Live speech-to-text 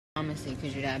Pharmacy,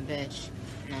 cause you're that bitch.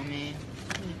 You know what I mean?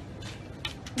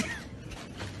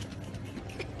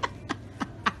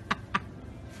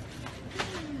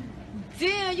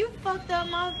 Damn, you fucked up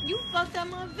my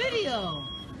video.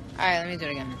 Alright, let me do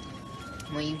it again.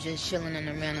 When you just chilling in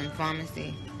the random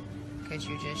pharmacy, cause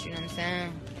you just, you know what I'm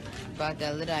saying? About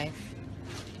that lit life.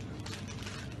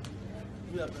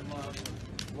 We up in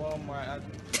Walmart. I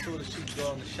told her she'd go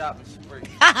on the shopping spree.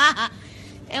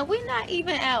 And we not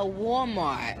even at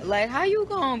Walmart. Like, how you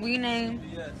gonna rename?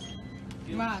 Yes.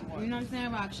 Rock, you know what I'm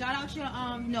saying? Rock, shout out your,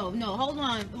 no, hold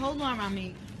on,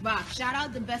 Rihmeek. Rock, shout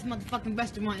out the best motherfucking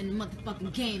restaurant in the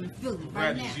motherfucking game in Philly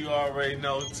right now. You already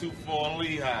know, 2-4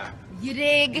 Lehigh. You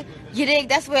dig?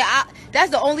 That's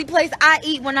that's the only place I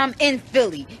eat when I'm in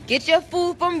Philly. Get your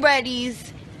food from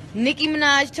Reddy's. Nicki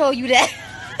Minaj told you that.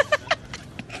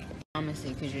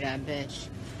 Pharmacy, cause you're that bitch.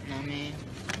 You know what I mean?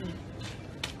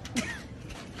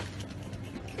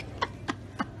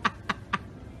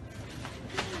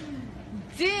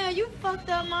 Damn, you fucked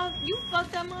up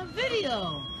my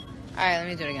video. Alright, let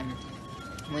me do it again.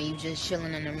 When you just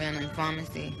chilling in the random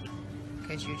pharmacy,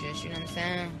 cause you just, you know what I'm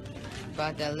saying?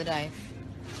 About that lit life.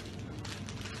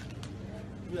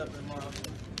 We up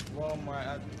in Walmart.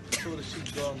 I told her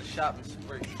she'd go on the shopping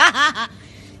spree.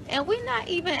 And we not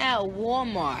even at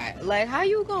Walmart. Like, how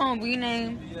you gonna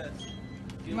rename? Yes.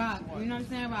 Rock, you know what I'm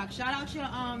saying? Rock, shout out your,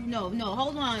 no,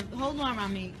 hold on,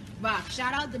 Rihmeek. Rock,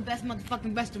 shout out the best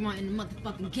motherfucking restaurant in the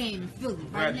motherfucking game in Philly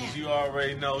right now. You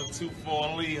already know,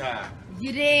 2-4 Lehigh.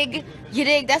 You dig?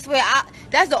 That's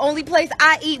that's the only place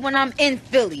I eat when I'm in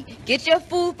Philly. Get your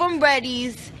food from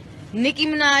Reddy's. Nicki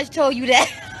Minaj told you that.